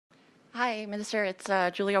Hi, Minister. It's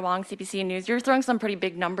Julia Wong, CBC News. You're throwing some pretty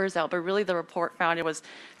big numbers out, but really the report found it was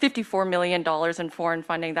 $54 million in foreign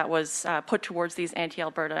funding that was put towards these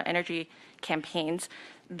anti-Alberta energy campaigns.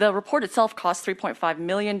 The report itself cost $3.5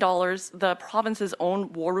 million. The province's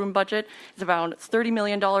own war room budget is around $30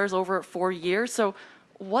 million over 4 years. So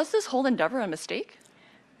was this whole endeavor a mistake?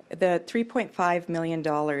 The $3.5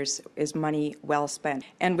 million is money well spent.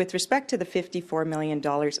 And with respect to the $54 million,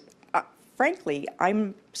 frankly,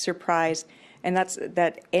 I'm surprised, and that's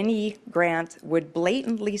that any grant would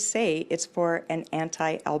blatantly say it's for an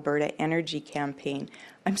anti-Alberta energy campaign.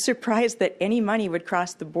 I'm surprised that any money would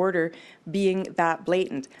cross the border being that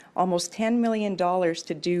blatant. Almost $10 million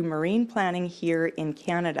to do marine planning here in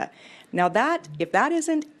Canada. Now if that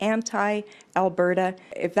isn't anti-Alberta,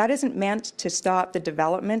 if that isn't meant to stop the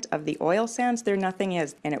development of the oil sands, there nothing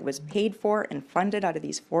is. And it was paid for and funded out of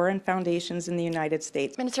these foreign foundations in the United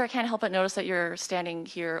States. Minister, I can't help but notice that you're standing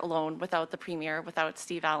here alone without the Premier, without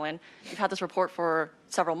Steve Allan. You've had this report for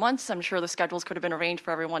several months. I'm sure the schedules could have been arranged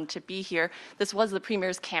for everyone to be here. This was the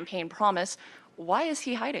Premier's campaign promise. Why is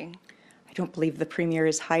he hiding? I don't believe the Premier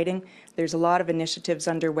is hiding. There's a lot of initiatives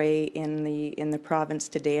underway in the province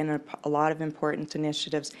today, and a lot of important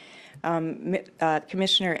initiatives.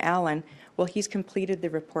 Commissioner Allan, well, he's completed the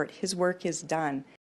report. His work is done.